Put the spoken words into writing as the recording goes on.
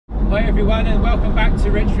Hi everyone and welcome back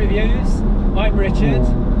to Rich Reviews. I'm Richard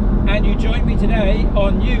and you joined me today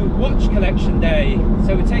on new watch collection day.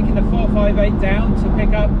 So we're taking the 458 down to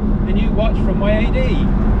pick up the new watch from my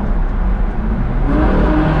AD.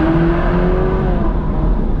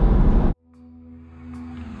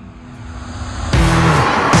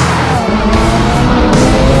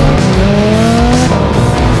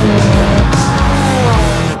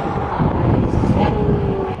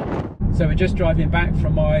 So we're just driving back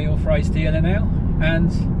from my authorised dealer now,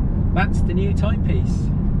 and that's the new timepiece.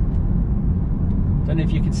 Don't know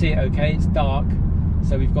if you can see it okay, it's dark,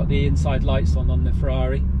 so we've got the inside lights on the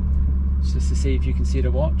Ferrari, just to see if you can see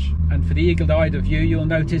the watch. And for the eagle-eyed of you, you'll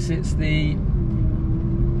notice it's the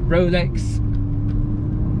Rolex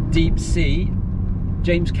Deep Sea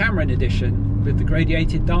James Cameron edition with the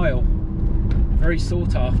gradiated dial. Very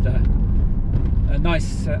sought after. A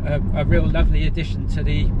nice, a real lovely addition to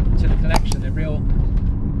the collection.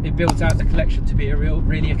 It builds out the collection to be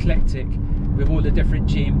really eclectic, with all the different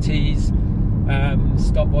GMTs,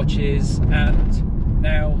 stopwatches, and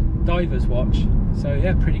now diver's watch. So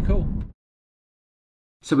yeah, pretty cool.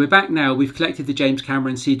 So we're back now. We've collected the James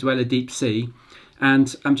Cameron Sea Dweller Deep Sea,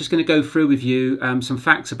 and I'm just going to go through with you some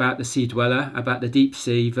facts about the Sea Dweller, about the Deep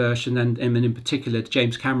Sea version, and in particular the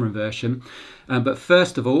James Cameron version. But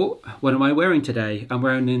first of all, what am I wearing today? I'm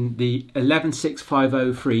wearing the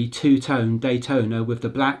 11650 two-tone Daytona with the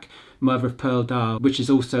black mother of pearl dial, which is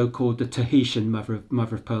also called the Tahitian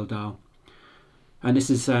mother of pearl dial. And this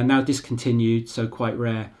is now discontinued, so quite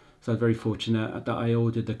rare. So I'm very fortunate that I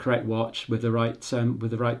ordered the correct watch with the right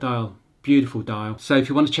dial. Beautiful dial. So if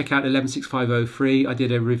you want to check out the 11650, I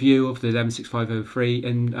did a review of the 11650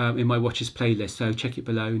 in my watches playlist. So check it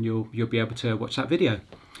below, and you'll be able to watch that video.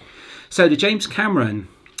 So the James Cameron,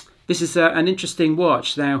 this is an interesting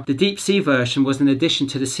watch. Now, the Deep Sea version was an addition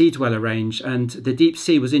to the Sea Dweller range, and the Deep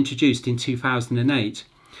Sea was introduced in 2008.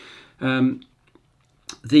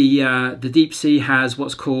 The Deep Sea has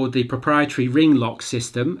what's called the proprietary ring lock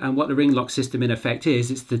system, and what the ring lock system in effect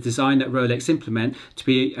is, it's the design that Rolex implement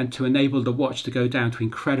to enable the watch to go down to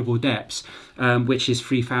incredible depths, which is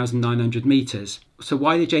 3,900 meters. So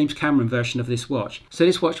why the James Cameron version of this watch? So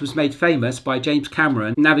this watch was made famous by James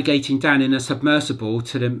Cameron navigating down in a submersible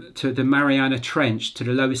to the Mariana Trench, to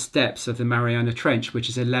the lowest depths of the Mariana Trench, which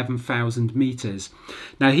is 11,000 meters.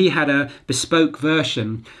 Now he had a bespoke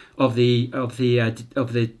version of the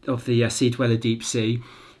Sea Dweller Deep Sea,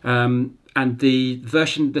 and the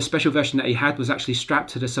special version that he had was actually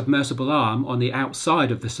strapped to the submersible arm on the outside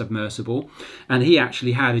of the submersible, and he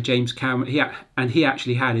actually had a James Cameron, he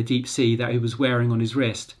actually had a Deep Sea that he was wearing on his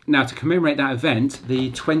wrist. Now, to commemorate that event,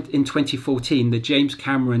 in 2014, the James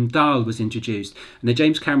Cameron dial was introduced, and the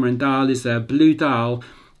James Cameron dial is a blue dial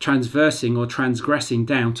transversing or transgressing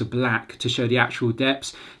down to black to show the actual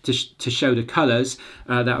depths, to show the colours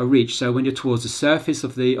that are reached. So when you're towards the surface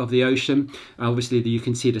of the ocean, obviously you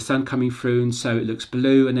can see the sun coming through, and so it looks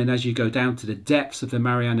blue, and then as you go down to the depths of the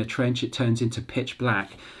Mariana Trench, it turns into pitch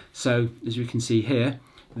black. So as you can see here,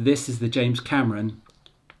 this is the James Cameron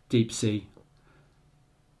Deep Sea.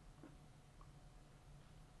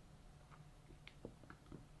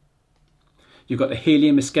 You've got the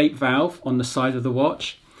helium escape valve on the side of the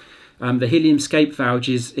watch. The helium escape valve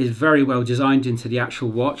is very well designed into the actual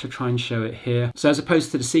watch. I'll try and show it here. So as opposed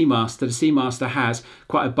to the Seamaster has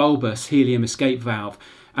quite a bulbous helium escape valve,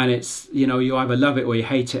 and it's, you either love it or you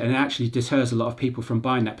hate it, and it actually deters a lot of people from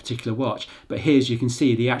buying that particular watch. But here, as you can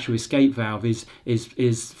see, the actual escape valve is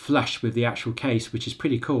flush with the actual case, which is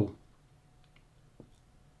pretty cool.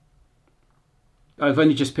 I've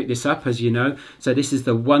only just picked this up, as you know. So this is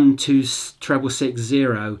the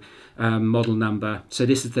 12660 model number. So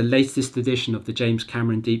this is the latest edition of the James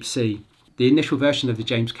Cameron Deep Sea. The initial version of the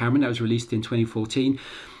James Cameron that was released in 2014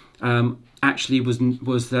 actually was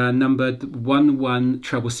numbered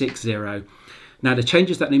 11660. Now the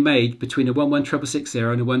changes that they made between the 11660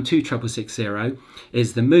 and the 12660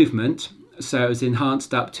 is the movement. So it was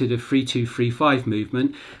enhanced up to the 3235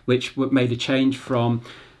 movement, which made a change from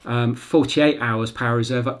 48 hours power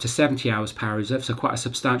reserve up to 70 hours power reserve, so quite a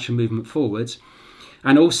substantial movement forwards.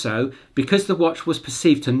 And also, because the watch was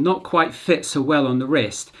perceived to not quite fit so well on the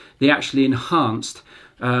wrist, they actually enhanced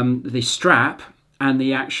the strap and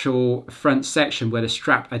the actual front section where the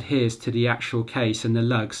strap adheres to the actual case and the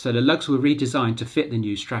lugs. So the lugs were redesigned to fit the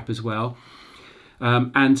new strap as well.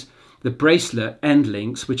 And the bracelet end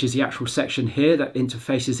links, which is the actual section here that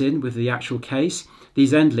interfaces in with the actual case,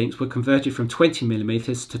 these end links were converted from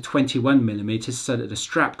 20mm to 21mm so that the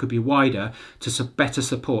strap could be wider to better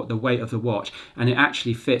support the weight of the watch, and it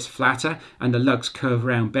actually fits flatter and the lugs curve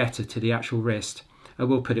around better to the actual wrist. I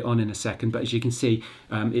will put it on in a second, but as you can see,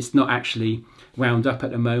 it's not actually wound up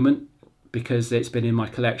at the moment because it's been in my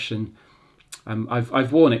collection.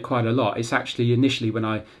 I've worn it quite a lot. It's actually initially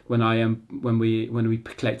when we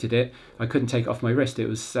collected it, I couldn't take it off my wrist. It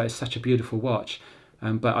was such a beautiful watch.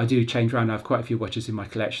 But I do change around. I have quite a few watches in my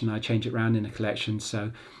collection. I change it around in the collection,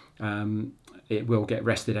 so it will get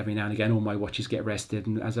rested every now and again. All my watches get rested,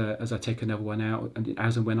 and as I take another one out, and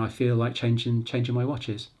as and when I feel like changing my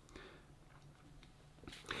watches.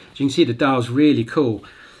 As you can see, the dial's really cool,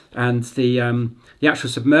 and the actual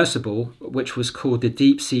submersible, which was called the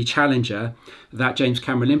Deep Sea Challenger, that James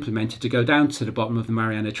Cameron implemented to go down to the bottom of the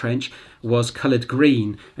Mariana Trench, was coloured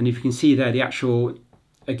green. And if you can see there, the actual,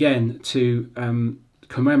 again, to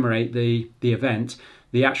commemorate the event,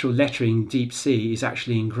 the actual lettering Deep Sea is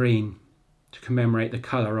actually in green to commemorate the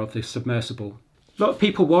colour of the submersible. A lot of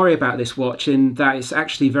people worry about this watch in that it's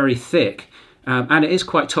actually very thick. And it is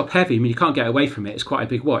quite top heavy. I mean, you can't get away from it. It's quite a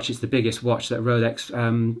big watch. It's the biggest watch that Rolex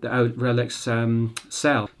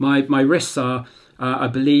sell. My wrists are, I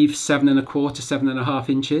believe, 7¼ to 7½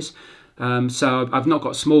 inches. So I've not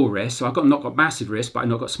got small wrists. So I've not got massive wrists, but I've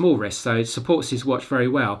not got small wrists. So it supports this watch very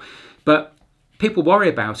well. But people worry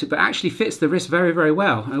about it, but it actually fits the wrist very, very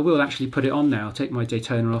well. I will actually put it on now. I'll take my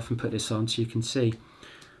Daytona off and put this on so you can see.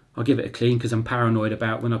 I'll give it a clean because I'm paranoid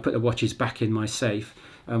about when I put the watches back in my safe.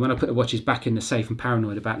 When I put the watches back in the safe, I'm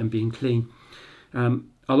paranoid about them being clean. I'll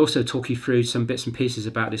also talk you through some bits and pieces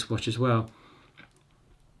about this watch as well.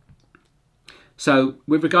 So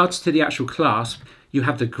with regards to the actual clasp, you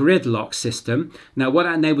have the grid lock system. Now what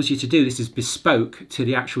that enables you to do, this is bespoke to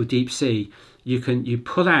the actual Deep Sea. You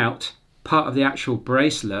pull out part of the actual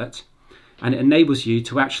bracelet and it enables you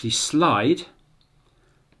to actually slide.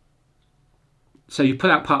 So you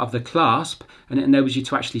pull out part of the clasp and it enables you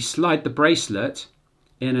to actually slide the bracelet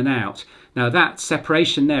in and out. Now that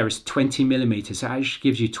separation there is 20 millimeters. So it actually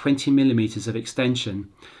gives you 20 millimeters of extension.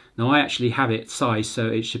 Now I actually have it sized so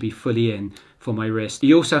it should be fully in for my wrist.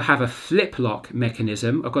 You also have a flip lock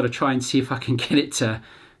mechanism. I've got to try and see if I can get it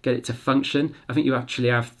to function. I think you actually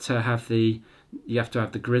have to have the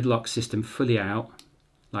grid lock system fully out,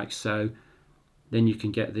 like so. Then you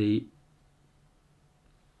can get the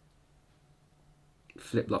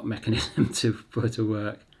flip lock mechanism to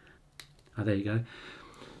work. Oh, there you go.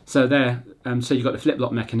 So there, so you've got the flip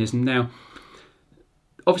lock mechanism. Now,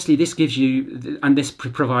 obviously this gives you, and this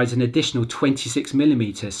provides an additional 26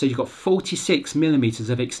 millimeters. So you've got 46 millimeters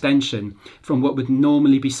of extension from what would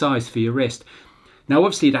normally be sized for your wrist. Now,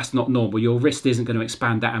 obviously that's not normal. Your wrist isn't going to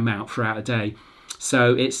expand that amount throughout a day.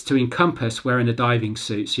 So it's to encompass wearing a diving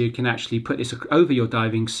suit. So you can actually put this over your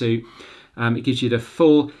diving suit. It gives you the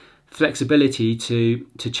full flexibility to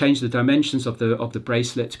change the dimensions of the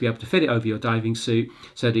bracelet to be able to fit it over your diving suit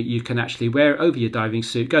so that you can actually wear it over your diving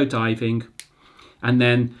suit, go diving, and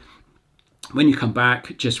then when you come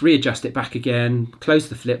back, just readjust it back again, close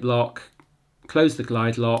the flip lock, close the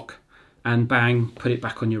glide lock, and bang, put it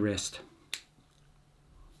back on your wrist.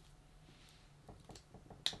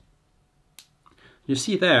 You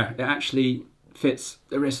see there, it actually fits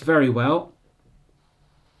the wrist very well.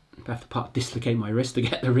 I have to dislocate my wrist to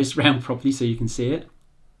get the wrist round properly so you can see it.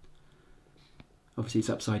 Obviously it's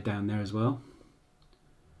upside down there as well.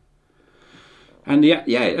 And yeah,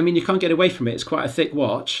 I mean, you can't get away from it. It's quite a thick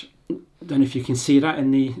watch. I don't know if you can see that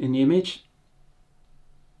in the image,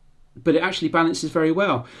 but it actually balances very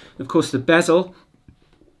well. Of course, the bezel.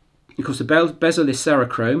 Of course, the bezel is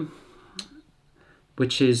Cerachrome,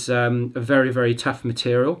 which is a very, very tough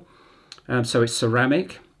material. So it's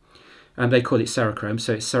ceramic. And they call it Cerachrome,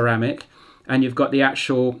 so it's ceramic. And you've got the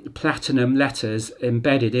actual platinum letters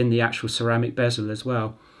embedded in the actual ceramic bezel as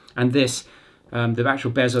well. And this, the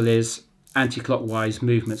actual bezel is anti-clockwise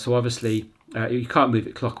movement. So obviously you can't move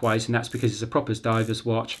it clockwise, and that's because it's a proper diver's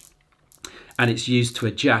watch. And it's used to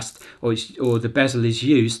adjust, or the bezel is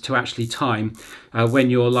used to actually time when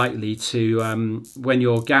you're likely to, when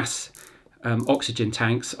your gas oxygen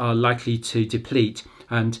tanks are likely to deplete.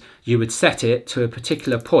 And you would set it to a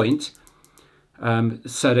particular point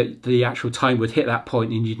so that the actual time would hit that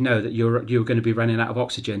point and you'd know that you're going to be running out of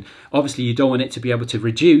oxygen. Obviously, you don't want it to be able to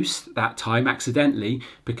reduce that time accidentally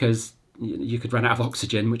because you could run out of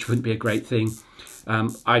oxygen, which wouldn't be a great thing.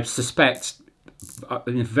 I suspect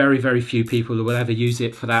very, very few people will ever use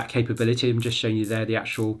it for that capability. I'm just showing you there the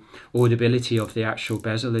actual audibility of the actual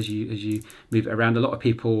bezel as you move it around. A lot of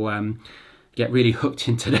people get really hooked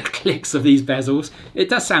into the clicks of these bezels. It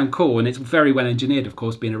does sound cool and it's very well engineered, of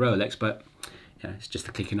course, being a Rolex, but yeah, it's just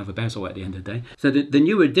the clicking of a bezel at the end of the day. So the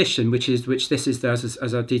new edition, which this is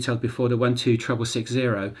as I detailed before, the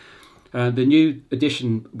 12660, The new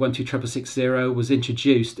edition 12660 was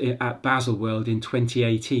introduced at Baselworld in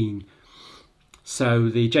 2018. So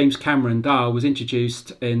the James Cameron dial was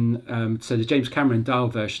introduced in, so the James Cameron dial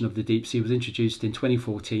version of the Deep Sea was introduced in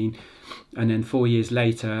 2014, and then 4 years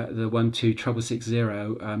later, the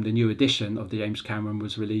 12660, the new edition of the James Cameron,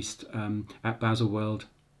 was released at Baselworld.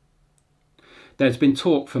 There's been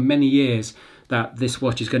talk for many years that this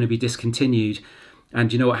watch is going to be discontinued,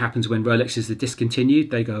 and you know what happens when Rolexes are discontinued?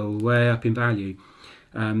 They go way up in value.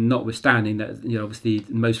 Notwithstanding that, you know, obviously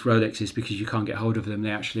most Rolexes, because you can't get hold of them,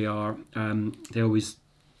 they actually are, they always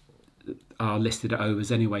are listed at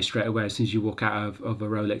overs anyway straight away. As soon as you walk out of a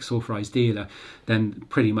Rolex authorized dealer, then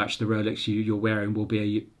pretty much the Rolex you're wearing will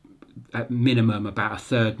be at minimum about a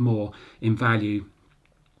third more in value,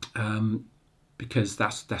 because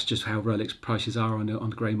that's just how Rolex prices are on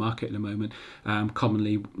the grey market at the moment.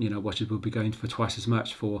 Commonly, you know, watches will be going for twice as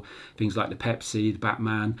much for things like the Pepsi, the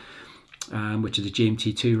Batman, which is the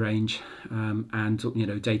GMT2 range, and you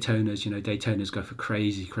know, Daytonas. You know, Daytonas go for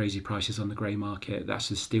crazy prices on the grey market. That's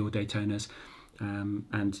the steel Daytonas,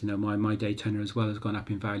 and you know, my Daytona as well has gone up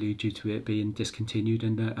in value due to it being discontinued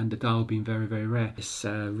and the dial being very rare. It's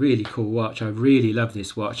a really cool watch. I really love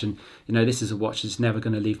this watch, and you know, this is a watch that's never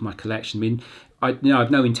going to leave my collection. I mean,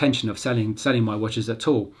 I've no intention of selling my watches at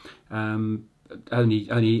all. Only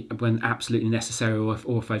when absolutely necessary,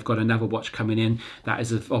 or if I've got another watch coming in that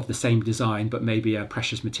is of the same design but maybe a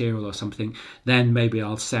precious material or something, then maybe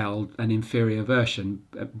I'll sell an inferior version.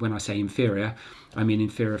 When I say inferior, I mean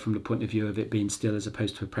inferior from the point of view of it being steel as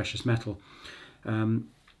opposed to a precious metal.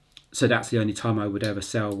 So that's the only time I would ever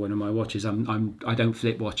sell one of my watches. I don't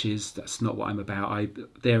flip watches. That's not what I'm about.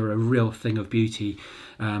 They're a real thing of beauty.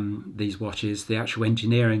 These watches, the actual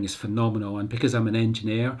engineering is phenomenal, and because I'm an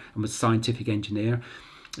engineer, I'm a scientific engineer,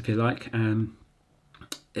 if you like.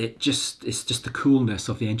 It's just the coolness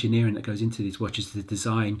of the engineering that goes into these watches, the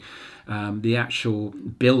design, the actual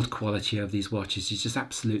build quality of these watches is just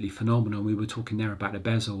absolutely phenomenal. We were talking there about the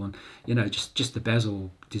bezel, and you know, just the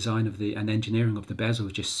bezel design of and engineering of the bezel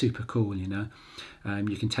is just super cool. You know,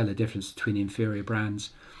 you can tell the difference between the inferior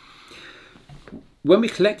brands. When we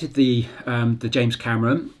collected the James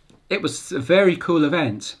Cameron, it was a very cool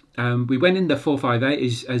event. We went in the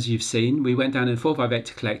 458, as you've seen. We went down in 458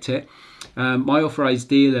 to collect it. My authorized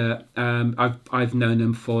dealer, I've known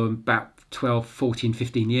them for about 12, 14,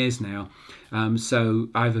 15 years now. So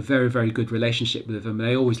I have a very good relationship with them.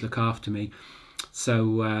 They always look after me.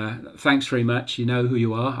 So thanks very much. You know who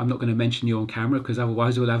you are. I'm not going to mention you on camera, because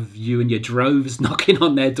otherwise we'll have you and your droves knocking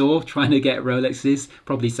on their door trying to get Rolexes,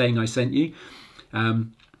 probably saying I sent you.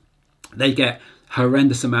 They get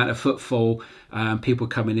horrendous amount of footfall, people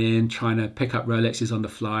coming in trying to pick up Rolexes on the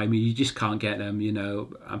fly. I mean, you just can't get them, you know.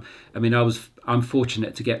 I mean, I'm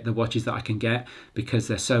fortunate to get the watches that I can get because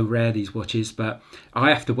they're so rare, these watches, but I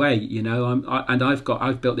have to wait, you know.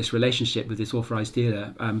 I've built this relationship with this authorized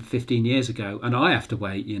dealer 15 years ago, and I have to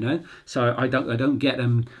wait, you know. So I don't get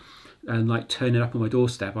them and like turning up on my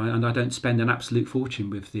doorstep, and I don't spend an absolute fortune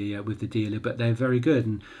with the dealer, but they're very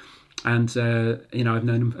good. And you know, I've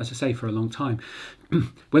known them, as I say, for a long time.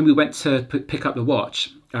 When we went to pick up the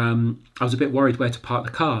watch, I was a bit worried where to park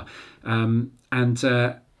the car, and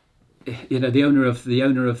you know, the owner of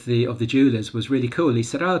the jewelers was really cool. He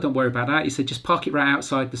said, "Oh, don't worry about that." He said, "Just park it right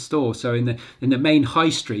outside the store." So in the main high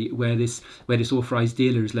street where this authorized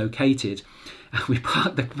dealer is located, we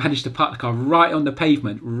managed to park the car right on the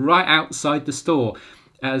pavement, right outside the store.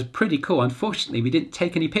 It was pretty cool. Unfortunately, we didn't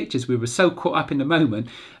take any pictures. We were so caught up in the moment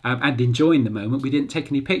and enjoying the moment, we didn't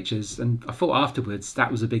take any pictures. And I thought afterwards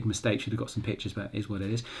that was a big mistake. Should have got some pictures, but it is what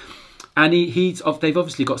it is. And they've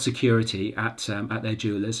obviously got security at their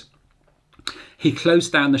jewelers. He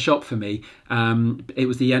closed down the shop for me. It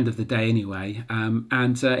was the end of the day anyway,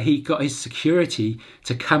 and he got his security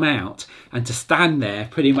to come out and to stand there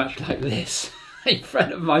pretty much like this in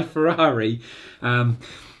front of my Ferrari.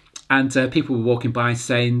 And people were walking by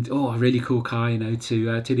saying, "Oh, a really cool car," you know,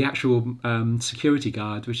 to the actual security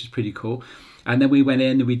guard, which is pretty cool. And then we went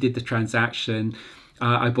in and we did the transaction.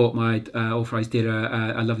 I bought my authorized dealer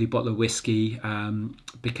a lovely bottle of whiskey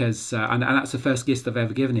because, and that's the first gift I've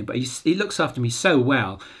ever given him. But he looks after me so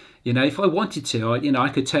well. You know, if I wanted to, you know, I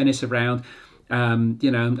could turn this around,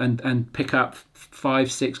 you know, and pick up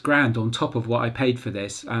 5-6 grand on top of what I paid for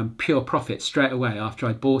this, pure profit straight away after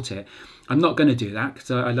I'd bought it. I'm not going to do that because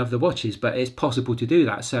I love the watches, but it's possible to do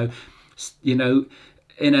that. So, you know,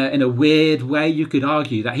 in a weird way, you could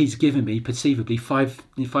argue that he's given me perceivably 5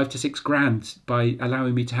 to 6 grand by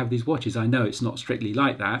allowing me to have these watches. I know it's not strictly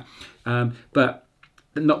like that, but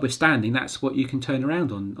notwithstanding, that's what you can turn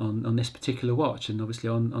around on this particular watch, and obviously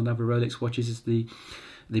on other Rolex watches is the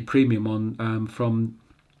premium on from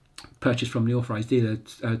purchase from the authorised dealer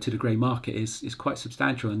to the grey market is quite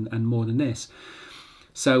substantial and more than this.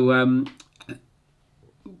 So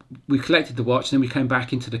we collected the watch, then we came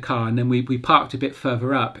back into the car, and then we parked a bit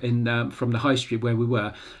further up in from the high street where we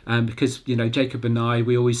were, because, you know, Jacob and I,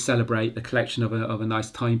 we always celebrate the collection of a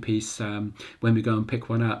nice timepiece when we go and pick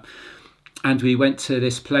one up. And we went to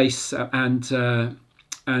this place and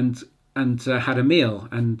had a meal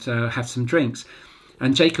and had some drinks.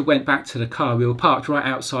 And Jacob went back to the car. We were parked right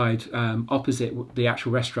outside, opposite the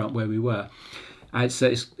actual restaurant where we were.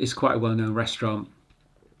 It's quite a well-known restaurant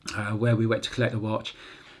where we went to collect the watch.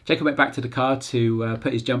 Jacob went back to the car to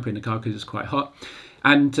put his jumper in the car because it was quite hot.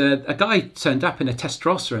 And a guy turned up in a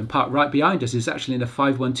Testarossa and parked right behind us. He's actually in a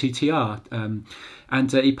 512 TR.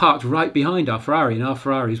 And he parked right behind our Ferrari, and our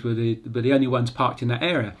Ferraris were the only ones parked in that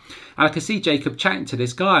area. And I could see Jacob chatting to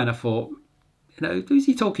this guy, and I thought, you know, who's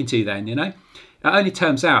he talking to then, you know? It only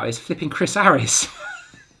turns out it's flipping Chris Harris.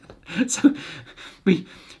 So we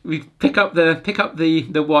pick up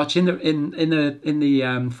the watch in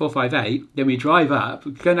the 458. Then we drive up,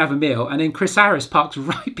 we go and have a meal, and then Chris Harris parks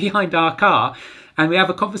right behind our car, and we have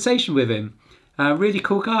a conversation with him. Really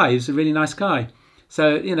cool guy. He's a really nice guy.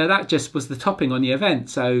 So, you know, that just was the topping on the event.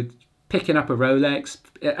 So picking up a Rolex,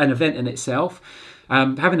 an event in itself,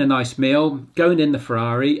 having a nice meal, going in the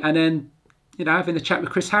Ferrari, and then, you know, having a chat with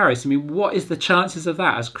Chris Harris. I mean, what is the chances of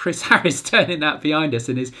that? As Chris Harris turning that behind us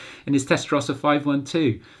in his Testarossa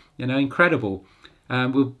 512, you know, incredible.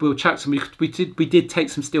 We'll chuck some. We did take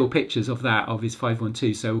some still pictures of that, of his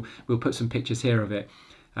 512. So we'll put some pictures here of it,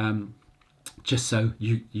 just so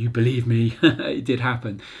you believe me, it did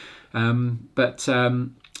happen. But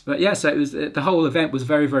yeah, so it was, the whole event was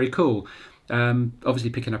very, very cool. Obviously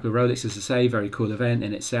picking up a Rolex, as I say, very cool event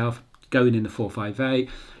in itself. Going in the 458,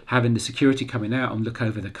 having the security coming out and look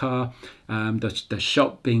over the car, the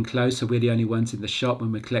shop being closed, so we're the only ones in the shop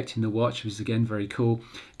when we're collecting the watch, which was again very cool.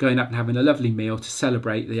 Going up and having a lovely meal to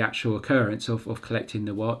celebrate the actual occurrence of collecting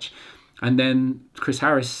the watch, and then Chris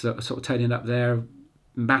Harris sort of turning up there,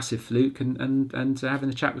 massive fluke, and having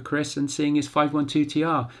a chat with Chris and seeing his 512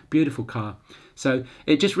 TR, beautiful car. So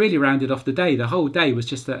it just really rounded off the day. The whole day was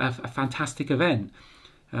just a fantastic event.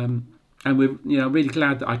 And we're, you know, really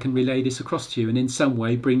glad that I can relay this across to you, and in some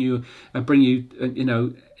way bring you, you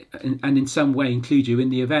know, and in some way include you in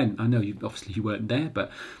the event. I know obviously you weren't there,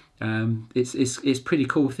 but it's a pretty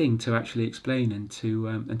cool thing to actually explain and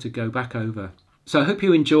to go back over. So I hope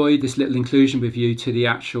you enjoyed this little inclusion with you to the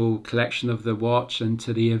actual collection of the watch and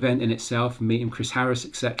to the event in itself, meeting Chris Harris,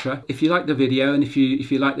 etc. If you like the video, and if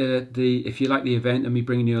you like the event and me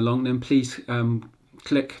bringing you along, then please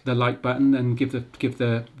click the like button and give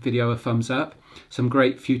the video a thumbs up. Some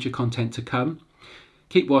great future content to come.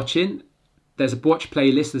 Keep watching. There's a watch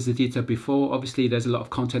playlist, as I did before. Obviously there's a lot of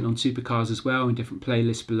content on Supercars as well, in different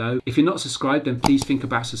playlists below. If you're not subscribed, then please think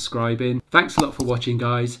about subscribing. Thanks a lot for watching,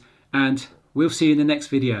 guys, and we'll see you in the next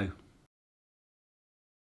video.